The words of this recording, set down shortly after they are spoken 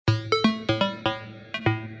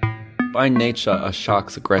By nature, are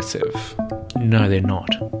sharks aggressive? No, they're not.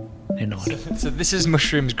 They're not. So this is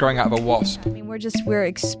mushrooms growing out of a wasp. I mean, we're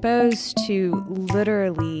exposed to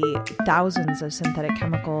literally thousands of synthetic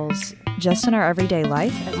chemicals just in our everyday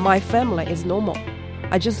life. My family is normal.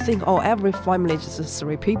 I just think, every family is just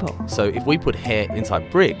 3 people. So if we put hair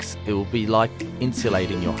inside bricks, it will be like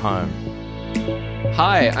insulating your home.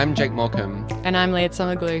 Hi, I'm Jake Morecambe. And I'm Leah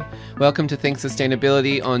Summerglue. Welcome to Think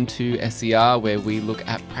Sustainability on 2SER, where we look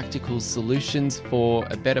at practical solutions for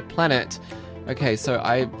a better planet. Okay, so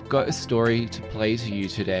I've got a story to play to you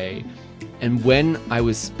today. And when I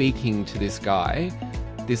was speaking to this guy,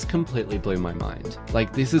 this completely blew my mind.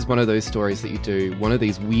 Like, this is one of those stories that you do, one of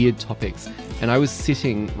these weird topics. And I was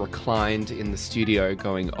sitting reclined in the studio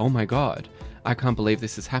going, oh my God, I can't believe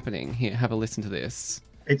this is happening. Here, have a listen to this.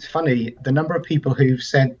 It's funny, the number of people who've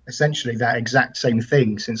said essentially that exact same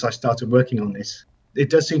thing since I started working on this.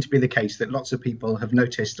 It does seem to be the case that lots of people have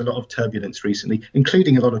noticed a lot of turbulence recently,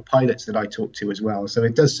 including a lot of pilots that I talk to as well. So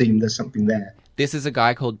it does seem there's something there. This is a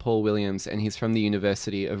guy called Paul Williams, and he's from the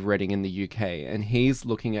University of Reading in the UK, and he's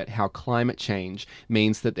looking at how climate change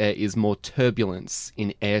means that there is more turbulence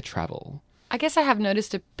in air travel. I guess I have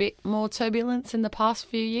noticed a bit more turbulence in the past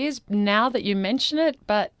few years now that you mention it,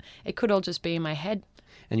 but it could all just be in my head.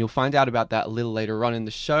 And you'll find out about that a little later on in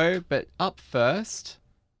the show, but up first...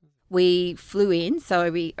 We flew in, so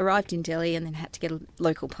we arrived in Delhi and then had to get a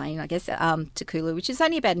local plane, I guess, to Kulu, which is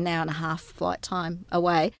only about an hour and a half flight time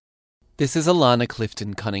away. This is Alana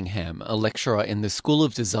Clifton Cunningham, a lecturer in the School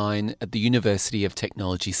of Design at the University of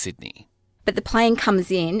Technology, Sydney. But the plane comes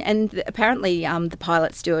in and apparently the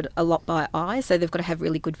pilots do it a lot by eye, so they've got to have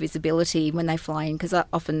really good visibility when they fly in because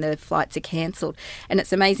often the flights are cancelled. And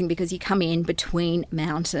it's amazing because you come in between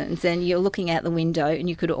mountains and you're looking out the window and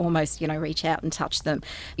you could almost, reach out and touch them.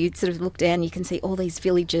 You sort of look down, you can see all these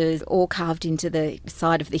villages all carved into the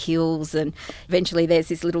side of the hills, and eventually there's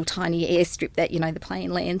this little tiny airstrip that, the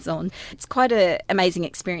plane lands on. It's quite an amazing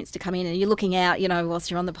experience to come in and you're looking out, whilst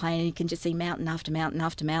you're on the plane and you can just see mountain after mountain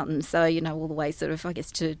after mountain. So, all the way sort of, I guess,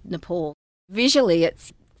 to Nepal. Visually,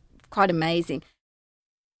 it's quite amazing.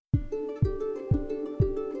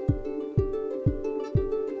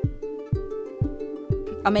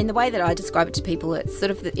 I mean, the way that I describe it to people, it's sort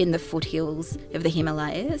of in the foothills of the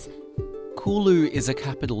Himalayas. Kulu is a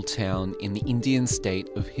capital town in the Indian state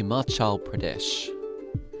of Himachal Pradesh.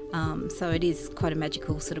 So it is quite a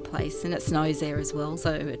magical sort of place, and it snows there as well,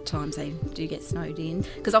 so at times they do get snowed in.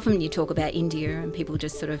 Because often when you talk about India and people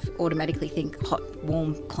just sort of automatically think hot,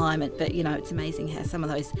 warm climate, but it's amazing how some of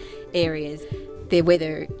those areas, their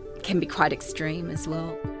weather can be quite extreme as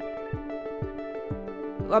well.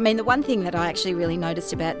 I mean, the one thing that I actually really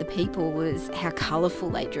noticed about the people was how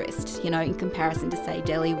colourful they dressed, in comparison to, say,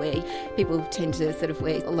 Delhi, where people tend to sort of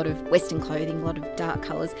wear a lot of Western clothing, a lot of dark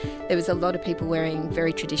colours. There was a lot of people wearing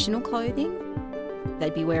very traditional clothing.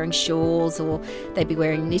 They'd be wearing shawls or they'd be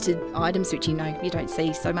wearing knitted items, which, you don't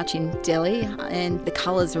see so much in Delhi. And the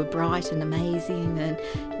colours were bright and amazing and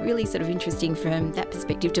really sort of interesting from that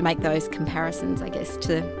perspective to make those comparisons, I guess,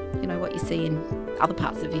 to, what you see in other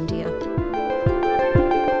parts of India.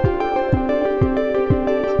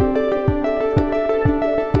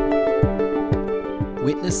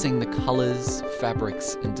 Witnessing the colours,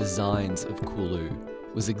 fabrics and designs of Kulu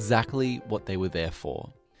was exactly what they were there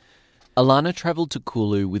for. Alana travelled to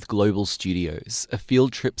Kulu with Global Studios, a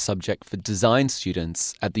field trip subject for design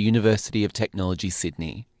students at the University of Technology,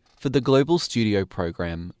 Sydney. For the Global Studio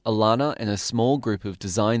program, Alana and a small group of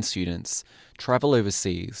design students travel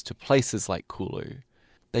overseas to places like Kulu.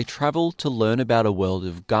 They travel to learn about a world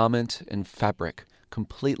of garment and fabric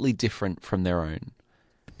completely different from their own.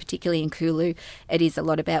 Particularly in Kulu, it is a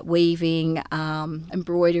lot about weaving,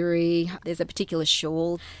 embroidery. There's a particular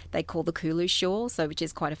shawl they call the Kulu shawl, which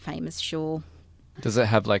is quite a famous shawl. Does it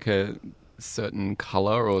have like a certain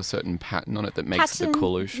colour or a certain pattern on it that makes it the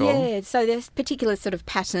Kulu shawl? Yeah, so there's a particular sort of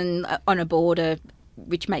pattern on a border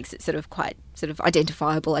which makes it sort of quite sort of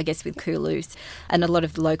identifiable, I guess, with Kulus. And a lot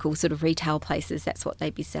of the local sort of retail places, that's what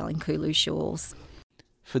they'd be selling, Kulu shawls.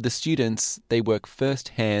 For the students, they work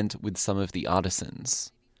first-hand with some of the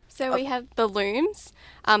artisans. So we have the looms.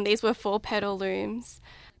 These were 4-petal looms.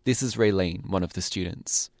 This is Raylene, one of the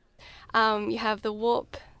students. You have the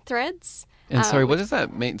warp threads. And sorry, what does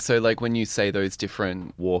that mean? So like when you say those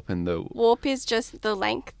different warp and the... Warp is just the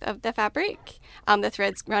length of the fabric. The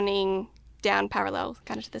threads running down parallel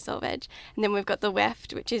kind of to the silk edge. And then we've got the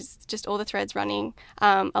weft, which is just all the threads running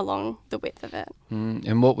along the width of it.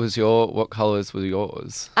 And what colours were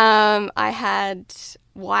yours? I had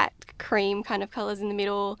white cream kind of colours in the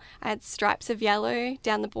middle. I had stripes of yellow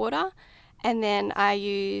down the border. And then I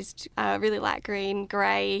used really light green,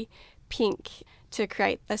 grey, pink to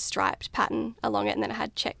create a striped pattern along it, and then it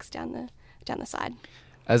had checks down the side.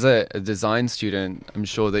 As a design student, I'm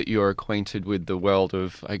sure that you're acquainted with the world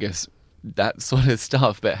of, I guess, that sort of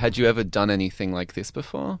stuff, but had you ever done anything like this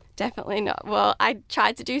before? Definitely not. Well, I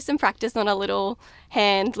tried to do some practice on a little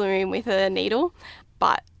hand loom with a needle,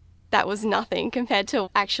 but that was nothing compared to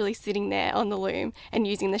actually sitting there on the loom and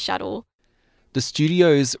using the shuttle. The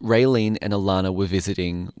studios Raylene and Alana were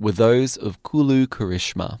visiting were those of Kulu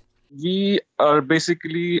Karishma. We are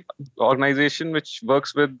basically an organization which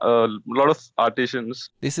works with a lot of artisans.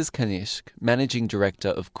 This is Kanishk, managing director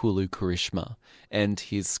of Kulu Karishma, and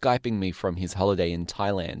he's Skyping me from his holiday in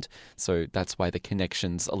Thailand, so that's why the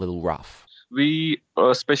connection's a little rough. We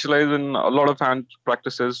specialize in a lot of hand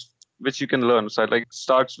practices which you can learn. So it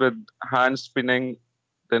starts with hand spinning,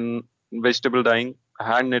 then vegetable dyeing,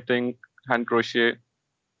 hand knitting, hand crochet,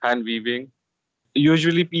 hand weaving.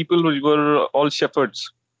 Usually people were all shepherds.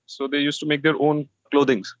 So they used to make their own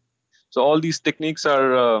clothing. So all these techniques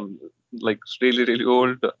are really, really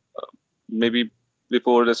old, maybe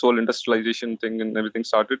before this whole industrialization thing and everything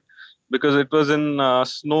started, because it was in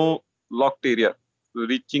snow-locked area.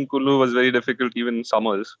 Reaching Kulu was very difficult even in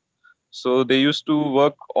summers. So they used to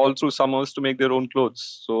work all through summers to make their own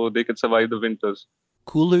clothes so they could survive the winters.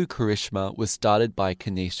 Kulu Karishma was started by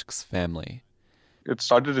Kanishk's family. It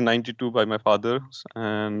started in 92 by my father,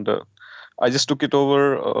 and I just took it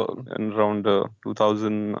over in around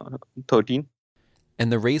 2013.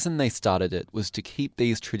 And the reason they started it was to keep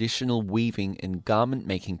these traditional weaving and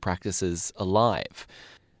garment-making practices alive.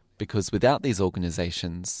 Because without these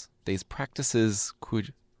organizations, these practices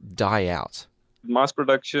could die out. Mass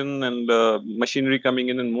production and machinery coming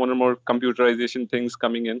in and more computerization things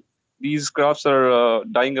coming in. These crafts are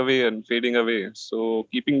dying away and fading away. So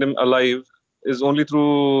keeping them alive is only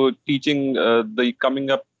through teaching the coming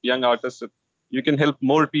up young artists that you can help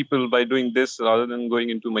more people by doing this rather than going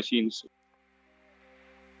into machines.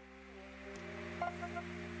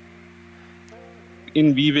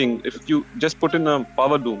 In weaving, if you just put in a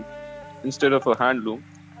power loom instead of a hand loom,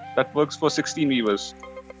 that works for 16 weavers.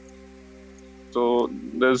 So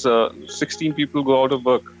there's 16 people go out of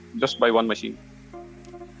work just by one machine.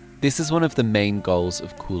 This is one of the main goals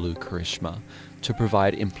of Kulu Karishma, to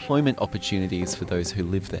provide employment opportunities for those who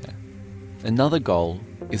live there. Another goal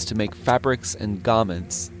is to make fabrics and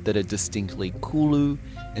garments that are distinctly Kulu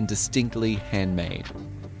and distinctly handmade.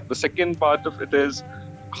 The second part of it is,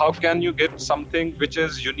 how can you get something which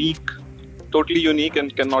is unique, totally unique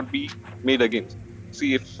and cannot be made again?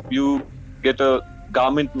 See, if you get a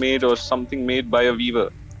garment made or something made by a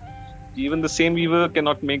weaver, even the same weaver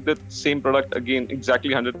cannot make the same product again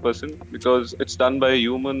exactly 100% because it's done by a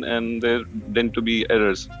human and there tend to be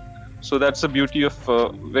errors. So that's the beauty of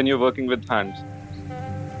when you're working with hands.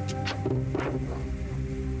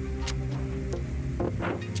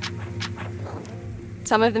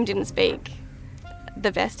 Some of them didn't speak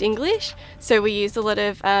the best English, so we used a lot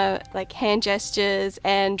of hand gestures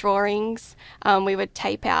and drawings. We would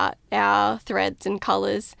tape out our threads and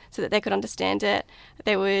colours so that they could understand it.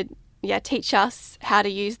 They would teach us how to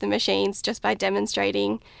use the machines just by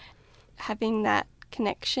demonstrating. Having that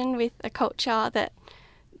connection with a culture, that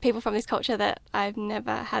people from this culture, that I've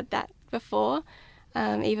never had that before.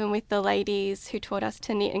 Even with the ladies who taught us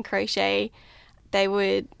to knit and crochet, they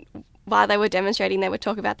would, while they were demonstrating, they would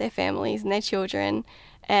talk about their families and their children,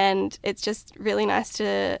 and it's just really nice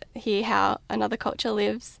to hear how another culture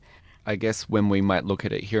lives. I guess when we might look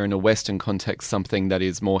at it here in a Western context, something that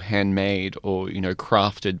is more handmade or,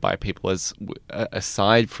 crafted by people as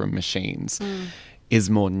aside from machines is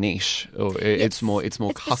more niche, or it's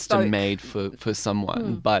more custom made for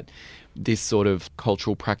someone. But this sort of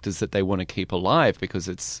cultural practice that they want to keep alive because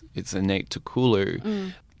it's innate to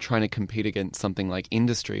Kulu, trying to compete against something like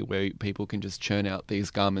industry where people can just churn out these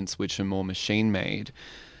garments which are more machine made.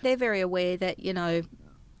 They're very aware that,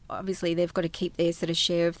 obviously they've got to keep their sort of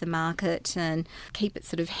share of the market and keep it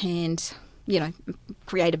sort of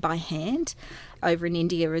created by hand. Over in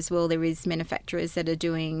India as well, there is manufacturers that are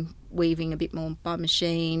doing weaving a bit more by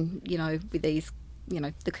machine, with these,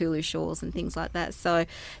 the Kulu shawls and things like that. So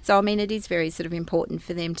I mean, it is very sort of important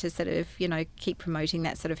for them to sort of, keep promoting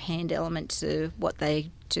that sort of hand element to what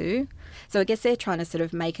they do. So I guess they're trying to sort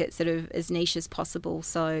of make it sort of as niche as possible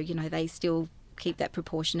so, they still keep that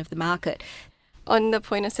proportion of the market. On the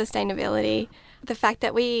point of sustainability, the fact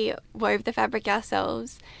that we wove the fabric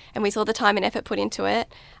ourselves and we saw the time and effort put into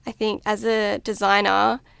it, I think as a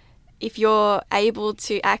designer, if you're able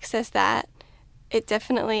to access that, it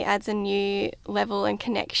definitely adds a new level and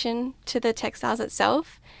connection to the textiles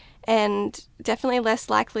itself, and definitely less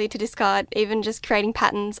likely to discard even just creating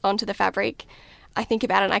patterns onto the fabric. I think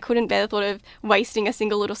about it and I couldn't bear the thought of wasting a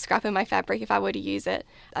single little scrap of my fabric if I were to use it.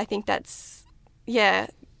 I think that's,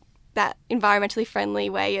 that environmentally friendly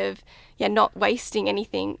way of, not wasting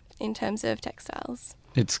anything in terms of textiles.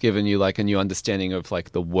 It's given you like a new understanding of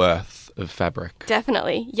like the worth of fabric.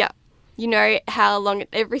 Definitely, yeah. You know how long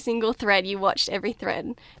every single thread, you watched every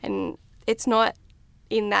thread, and it's not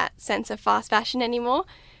in that sense of fast fashion anymore.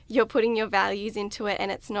 You're putting your values into it,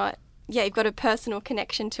 and it's not, you've got a personal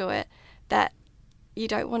connection to it that you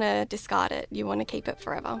don't want to discard it. You want to keep it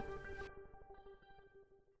forever.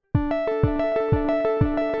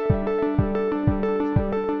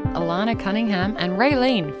 Alana Cunningham and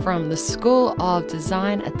Raylene from the School of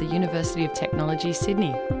Design at the University of Technology,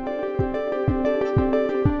 Sydney.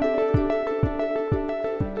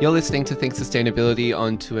 You're listening to Think Sustainability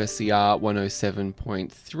on 2SER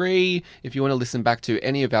 107.3. If you want to listen back to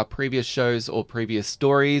any of our previous shows or previous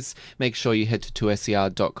stories, make sure you head to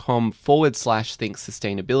 2ser.com/Think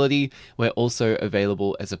Sustainability. We're also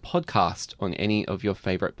available as a podcast on any of your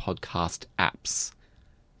favourite podcast apps.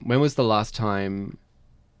 When was the last time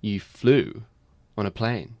you flew on a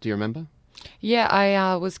plane? Do you remember? Yeah,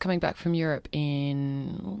 I was coming back from Europe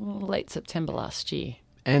in late September last year.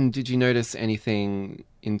 And did you notice anything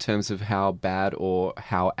in terms of how bad or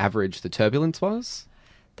how average the turbulence was?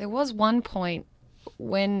 There was one point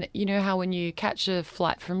when, you know how when you catch a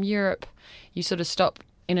flight from Europe, you sort of stop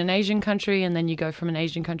in an Asian country and then you go from an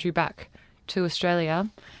Asian country back to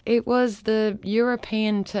Australia. It was the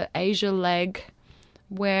European to Asia leg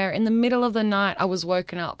where in the middle of the night I was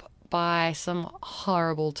woken up by some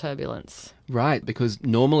horrible turbulence. Right, because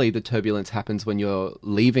normally the turbulence happens when you're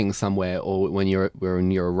leaving somewhere or when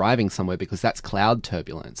you're arriving somewhere, because that's cloud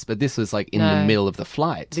turbulence. But this was like in the middle of the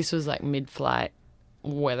flight. This was like mid-flight.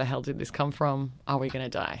 Where the hell did this come from? Are we going to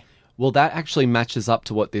die? Well, that actually matches up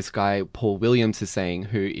to what this guy, Paul Williams, is saying,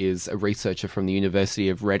 who is a researcher from the University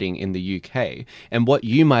of Reading in the UK. And what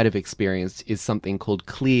you might have experienced is something called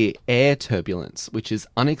clear air turbulence, which is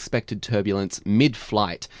unexpected turbulence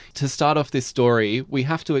mid-flight. To start off this story, we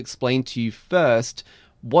have to explain to you first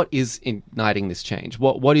what is igniting this change,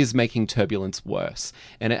 what is making turbulence worse.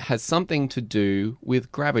 And it has something to do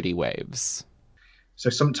with gravity waves. So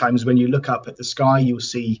sometimes when you look up at the sky, you'll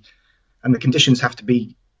see, and the conditions have to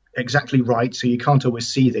be exactly right, so you can't always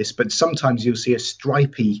see this, but sometimes you'll see a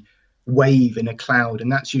stripy wave in a cloud,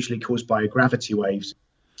 and that's usually caused by gravity waves.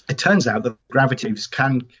 It turns out that gravity waves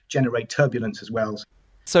can generate turbulence as well.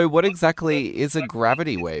 So what exactly is a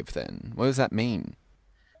gravity wave then? What does that mean?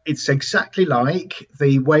 It's exactly like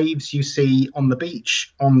the waves you see on the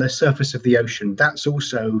beach on the surface of the ocean. That's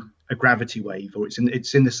also a gravity wave, or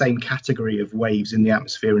it's in the same category of waves in the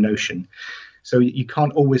atmosphere and ocean. So you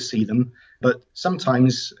can't always see them. But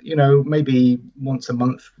sometimes, maybe once a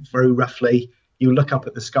month, very roughly, you look up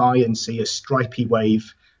at the sky and see a stripy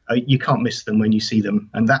wave. You can't miss them when you see them.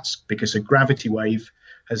 And that's because a gravity wave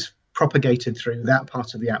has propagated through that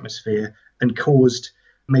part of the atmosphere and caused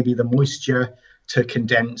maybe the moisture to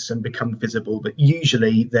condense and become visible. But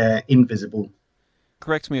usually they're invisible.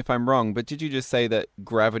 Correct me if I'm wrong, but did you just say that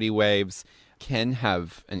gravity waves can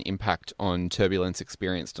have an impact on turbulence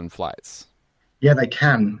experienced on flights? Yeah, they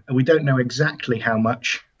can. We don't know exactly how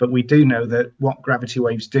much, but we do know that what gravity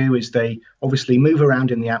waves do is they obviously move around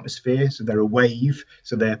in the atmosphere. So they're a wave.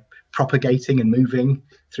 So they're propagating and moving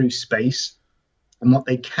through space. And what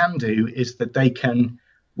they can do is that they can,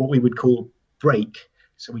 what we would call break.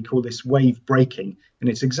 So we call this wave breaking. And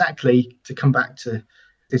it's exactly, to come back to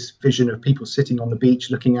this vision of people sitting on the beach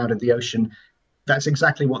looking out at the ocean, that's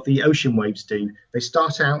exactly what the ocean waves do. They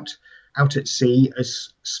start out at sea as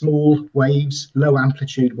small waves, low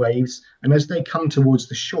amplitude waves, and as they come towards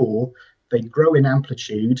the shore, they grow in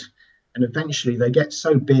amplitude, and eventually they get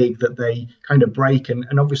so big that they kind of break, and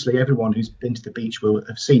obviously everyone who's been to the beach will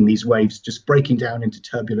have seen these waves just breaking down into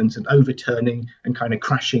turbulence and overturning and kind of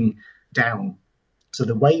crashing down. So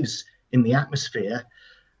the waves in the atmosphere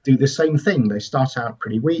do the same thing. They start out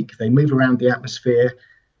pretty weak, they move around the atmosphere,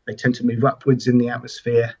 they tend to move upwards in the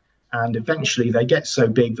atmosphere, and eventually they get so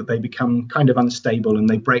big that they become kind of unstable and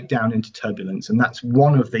they break down into turbulence. And that's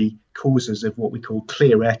one of the causes of what we call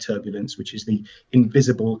clear air turbulence, which is the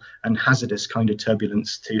invisible and hazardous kind of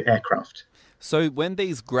turbulence to aircraft. So when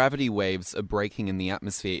these gravity waves are breaking in the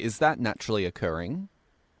atmosphere, is that naturally occurring?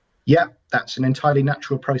 Yeah, that's an entirely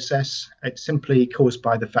natural process. It's simply caused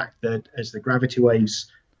by the fact that as the gravity waves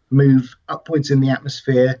move upwards in the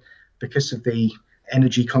atmosphere, because of the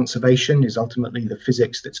energy conservation is ultimately the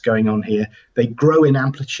physics that's going on here. They grow in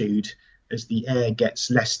amplitude as the air gets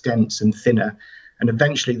less dense and thinner. And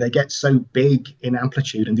eventually they get so big in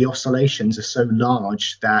amplitude and the oscillations are so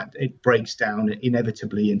large that it breaks down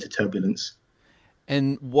inevitably into turbulence.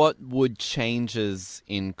 And what would changes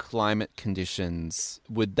in climate conditions,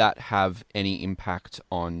 would that have any impact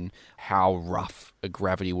on how rough a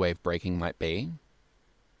gravity wave braking might be?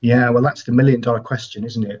 Yeah, well, that's the million-dollar question,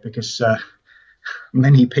 isn't it? Because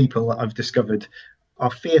many people I've discovered are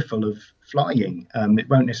fearful of flying. It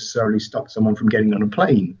won't necessarily stop someone from getting on a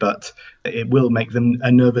plane, but it will make them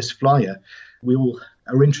a nervous flyer. We all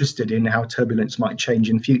are interested in how turbulence might change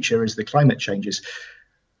in future as the climate changes.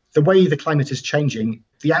 The way the climate is changing,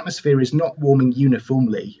 the atmosphere is not warming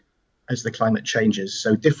uniformly as the climate changes.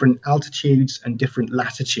 So different altitudes and different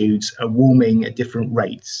latitudes are warming at different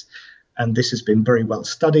rates. And this has been very well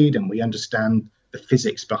studied, and we understand the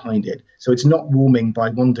physics behind it. So it's not warming by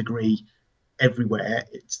 1 degree everywhere.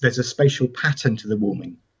 There's a spatial pattern to the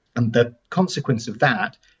warming. And the consequence of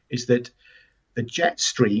that is that the jet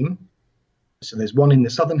stream, so there's one in the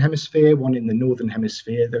southern hemisphere, one in the northern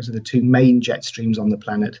hemisphere. Those are the two main jet streams on the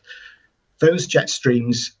planet. Those jet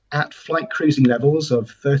streams at flight cruising levels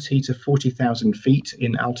of 30 to 40,000 feet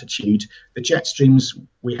in altitude, the jet streams,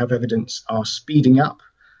 we have evidence, are speeding up.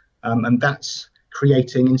 And that's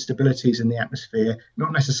creating instabilities in the atmosphere,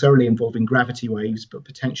 not necessarily involving gravity waves, but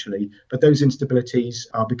potentially. But those instabilities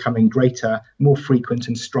are becoming greater, more frequent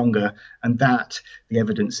and stronger. And that, the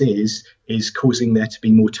evidence is causing there to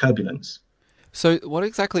be more turbulence. So what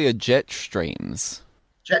exactly are jet streams?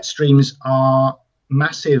 Jet streams are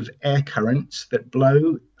massive air currents that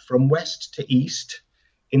blow from west to east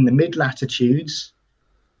in the mid-latitudes.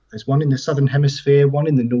 There's one in the southern hemisphere, one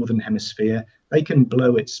in the northern hemisphere. They can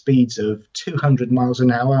blow at speeds of 200 miles an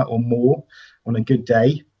hour or more on a good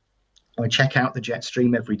day. I check out the jet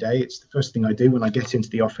stream every day. It's the first thing I do when I get into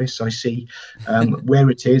the office. I see where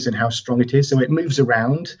it is and how strong it is. So it moves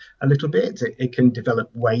around a little bit. It can develop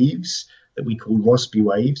waves that we call Rossby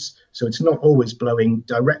waves. So it's not always blowing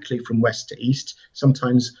directly from west to east.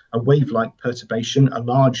 Sometimes a wave-like perturbation, a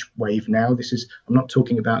large wave now. I'm not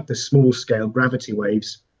talking about the small-scale gravity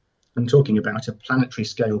waves. I'm talking about a planetary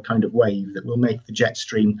scale kind of wave that will make the jet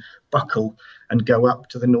stream buckle and go up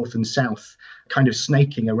to the north and south, kind of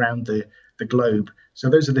snaking around the globe. So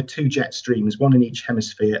those are the two jet streams, one in each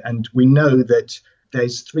hemisphere. And we know that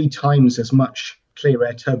there's 3 times as much clear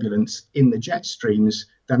air turbulence in the jet streams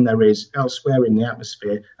than there is elsewhere in the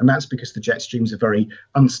atmosphere. And that's because the jet streams are very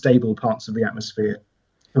unstable parts of the atmosphere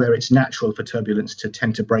where it's natural for turbulence to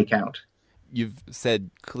tend to break out. You've said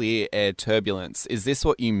clear air turbulence. Is this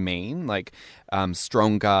what you mean? Like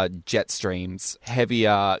stronger jet streams,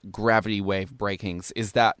 heavier gravity wave breakings?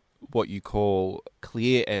 Is that what you call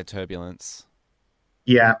clear air turbulence?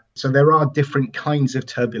 Yeah. So there are different kinds of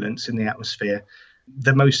turbulence in the atmosphere.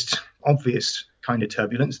 The most obvious kind of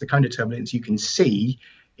turbulence, the kind of turbulence you can see,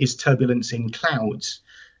 is turbulence in clouds.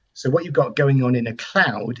 So what you've got going on in a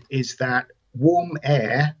cloud is that warm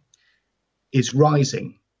air is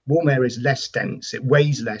rising. Warm air is less dense, it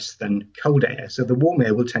weighs less than cold air. So the warm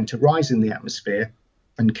air will tend to rise in the atmosphere,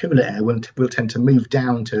 and cooler air will tend to move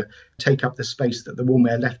down to take up the space that the warm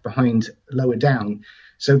air left behind lower down.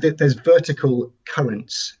 So there's vertical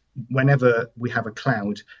currents whenever we have a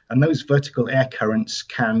cloud, and those vertical air currents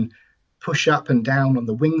can push up and down on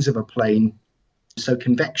the wings of a plane. So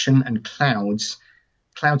convection and clouds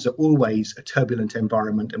are always a turbulent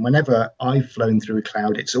environment. And whenever I've flown through a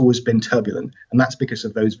cloud, it's always been turbulent. And that's because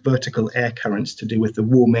of those vertical air currents to do with the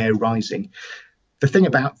warm air rising. The thing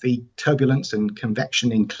about the turbulence and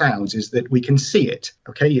convection in clouds is that we can see it.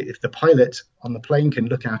 Okay, if the pilot on the plane can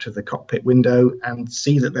look out of the cockpit window and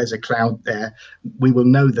see that there's a cloud there, we will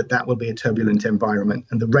know that that will be a turbulent environment.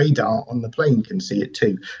 And the radar on the plane can see it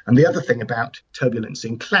too. And the other thing about turbulence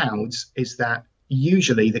in clouds is that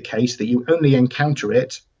usually the case that you only encounter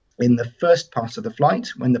it in the first part of the flight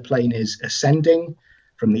when the plane is ascending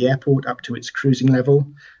from the airport up to its cruising level,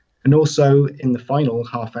 and also in the final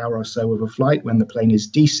half hour or so of a flight when the plane is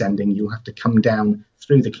descending. You'll have to come down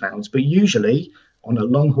through the clouds. But usually on a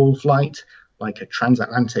long haul flight, like a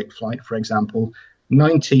transatlantic flight, for example,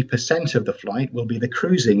 90% of the flight will be the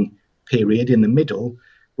cruising period in the middle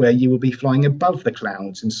where you will be flying above the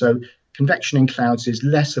clouds. And so convection in clouds is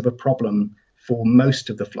less of a problem for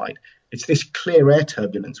most of the flight. It's this clear air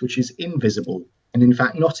turbulence which is invisible, and in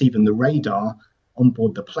fact not even the radar on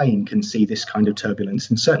board the plane can see this kind of turbulence,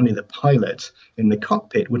 and certainly the pilot in the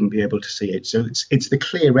cockpit wouldn't be able to see it. So it's the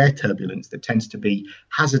clear air turbulence that tends to be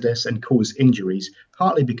hazardous and cause injuries,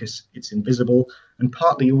 partly because it's invisible and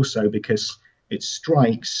partly also because it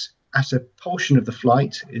strikes at a portion of the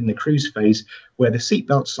flight in the cruise phase where the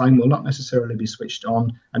seatbelt sign will not necessarily be switched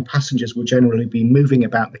on and passengers will generally be moving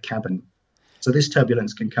about the cabin. So this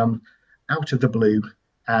turbulence can come out of the blue,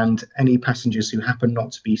 and any passengers who happen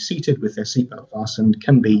not to be seated with their seatbelt fastened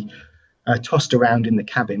can be tossed around in the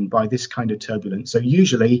cabin by this kind of turbulence. So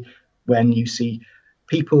usually when you see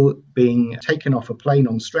people being taken off a plane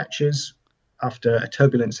on stretchers after a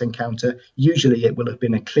turbulence encounter, usually it will have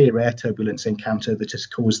been a clear air turbulence encounter that has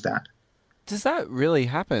caused that. Does that really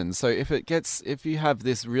happen? So if you have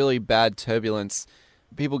this really bad turbulence,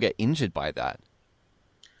 people get injured by that?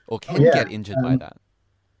 Or can get injured by that?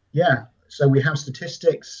 Yeah. So we have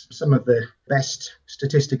statistics. Some of the best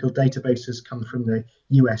statistical databases come from the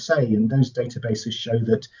USA, and those databases show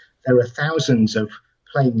that there are thousands of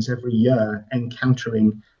planes every year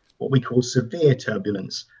encountering what we call severe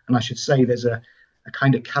turbulence. And I should say there's a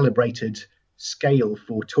kind of calibrated scale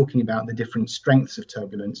for talking about the different strengths of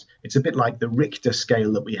turbulence. It's a bit like the Richter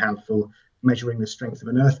scale that we have for measuring the strength of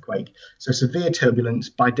an earthquake. So severe turbulence,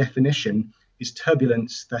 by definition, is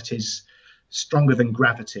turbulence that is stronger than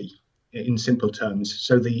gravity, in simple terms.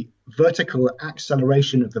 So the vertical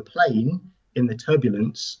acceleration of the plane in the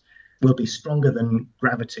turbulence will be stronger than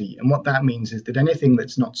gravity. And what that means is that anything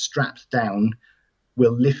that's not strapped down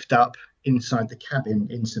will lift up inside the cabin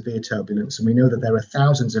in severe turbulence. And we know that there are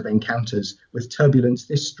thousands of encounters with turbulence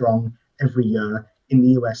this strong every year in the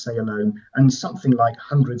USA alone, and something like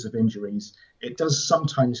hundreds of injuries. It does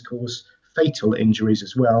sometimes cause fatal injuries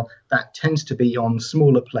as well. That tends to be on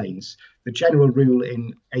smaller planes. The general rule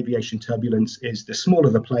in aviation turbulence is the smaller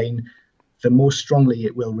the plane, the more strongly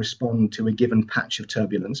it will respond to a given patch of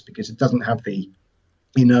turbulence, because it doesn't have the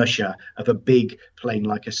inertia of a big plane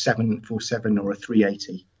like a 747 or a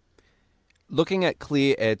 380. Looking at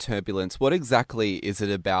clear air turbulence, what exactly is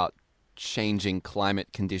it about changing climate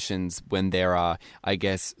conditions when there are, I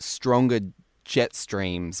guess, stronger jet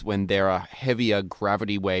streams, when there are heavier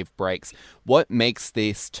gravity wave breaks? What makes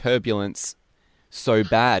this turbulence so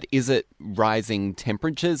bad? Is it rising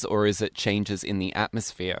temperatures or is it changes in the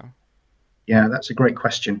atmosphere? Yeah, that's a great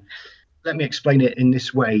question. Let me explain it in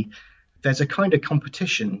this way. There's a kind of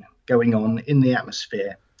competition going on in the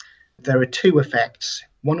atmosphere. There are two effects.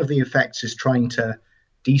 One of the effects is trying to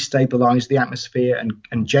destabilize the atmosphere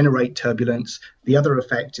and generate turbulence. The other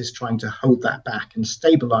effect is trying to hold that back and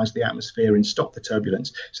stabilize the atmosphere and stop the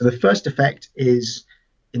turbulence. So the first effect is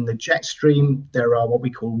in the jet stream, there are what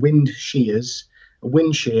we call wind shears. A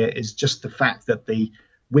wind shear is just the fact that the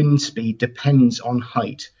wind speed depends on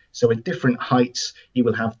height. So at different heights, you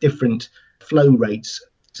will have different flow rates.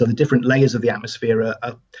 So the different layers of the atmosphere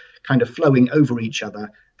are kind of flowing over each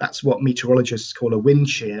other. That's what meteorologists call a wind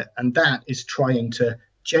shear, and that is trying to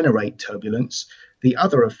generate turbulence. The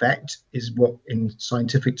other effect is what in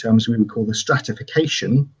scientific terms we would call the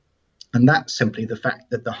stratification, and that's simply the fact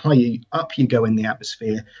that the higher up you go in the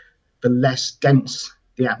atmosphere, the less dense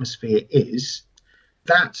the atmosphere is.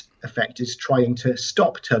 That effect is trying to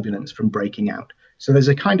stop turbulence from breaking out. So there's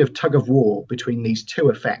a kind of tug of war between these two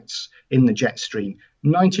effects in the jet stream.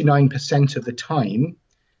 99% of the time,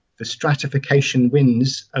 the stratification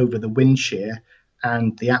wins over the wind shear,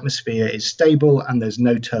 and the atmosphere is stable and there's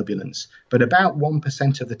no turbulence. But about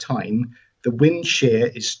 1% of the time, the wind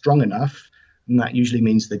shear is strong enough, and that usually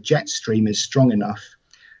means the jet stream is strong enough,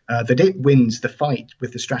 that it wins the fight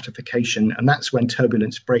with the stratification, and that's when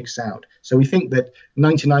turbulence breaks out. So we think that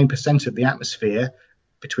 99% of the atmosphere,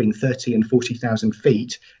 between 30 and 40,000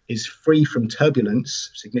 feet, is free from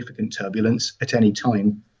turbulence, significant turbulence, at any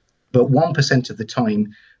time. But 1% of the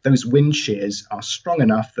time, those wind shears are strong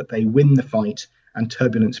enough that they win the fight and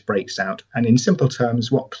turbulence breaks out. And in simple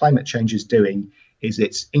terms, what climate change is doing is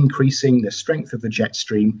it's increasing the strength of the jet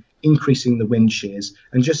stream, increasing the wind shears,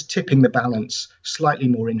 and just tipping the balance slightly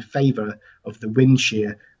more in favor of the wind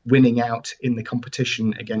shear winning out in the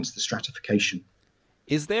competition against the stratification.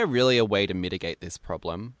 Is there really a way to mitigate this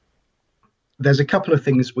problem? There's a couple of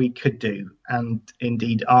things we could do, and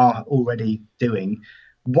indeed are already doing.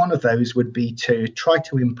 One of those would be to try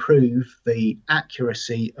to improve the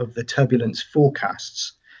accuracy of the turbulence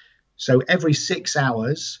forecasts. So every 6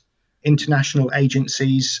 hours, international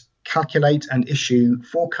agencies calculate and issue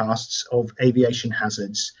forecasts of aviation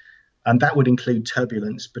hazards. And that would include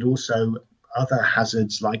turbulence, but also other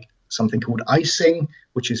hazards like something called icing,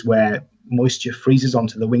 which is where moisture freezes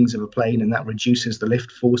onto the wings of a plane and that reduces the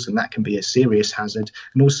lift force, and that can be a serious hazard,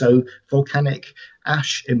 and also volcanic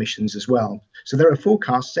ash emissions as well. So there are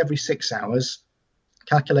forecasts every 6 hours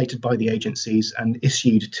calculated by the agencies and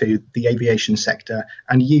issued to the aviation sector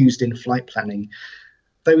and used in flight planning.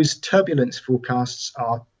 Those turbulence forecasts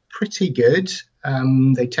are pretty good.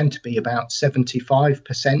 They tend to be about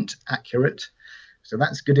 75% accurate. So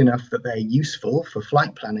that's good enough that they're useful for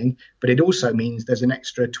flight planning, but it also means there's an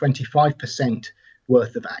extra 25%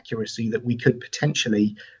 worth of accuracy that we could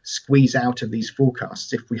potentially squeeze out of these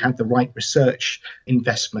forecasts if we had the right research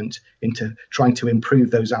investment into trying to improve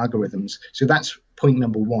those algorithms. So that's point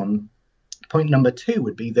number one. Point number two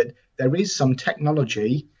would be that there is some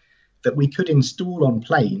technology that we could install on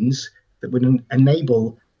planes that would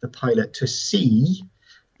enable the pilot to see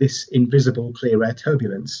this invisible clear air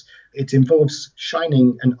turbulence. It involves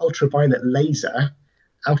shining an ultraviolet laser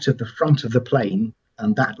out of the front of the plane,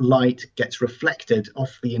 and that light gets reflected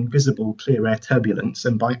off the invisible clear air turbulence.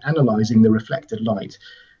 And by analysing the reflected light,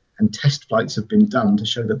 and test flights have been done to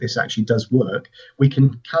show that this actually does work, we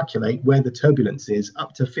can calculate where the turbulence is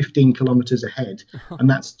up to 15 kilometres ahead. And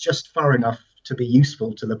that's just far enough to be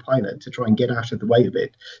useful to the pilot to try and get out of the way of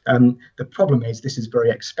it. The problem is this is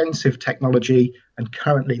very expensive technology, and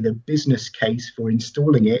currently the business case for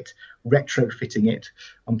installing it, retrofitting it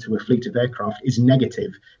onto a fleet of aircraft is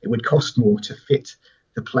negative. It would cost more to fit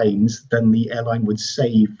the planes than the airline would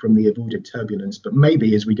save from the avoided turbulence. But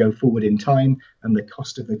maybe as we go forward in time and the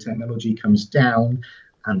cost of the technology comes down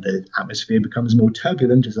and the atmosphere becomes more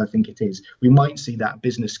turbulent, as I think it is, we might see that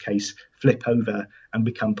business case flip over and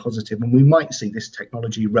become positive, and we might see this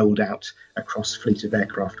technology rolled out across fleet of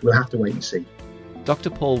aircraft. We'll have to wait and see.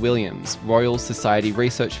 Dr. Paul Williams, Royal Society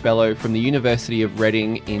Research Fellow from the University of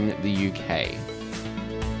Reading in the UK.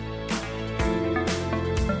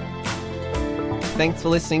 Thanks for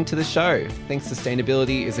listening to the show. Think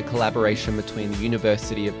Sustainability is a collaboration between the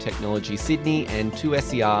University of Technology Sydney and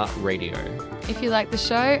 2SER Radio. If you like the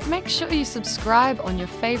show, make sure you subscribe on your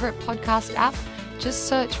favourite podcast app. Just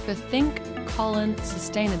search for Think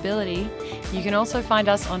Sustainability. You can also find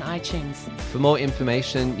us on iTunes. For more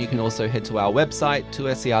information, you can also head to our website,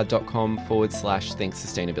 2ser.com/Think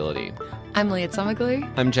Sustainability. I'm Leah Summerglue.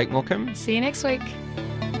 I'm Jake Morecambe. See you next week.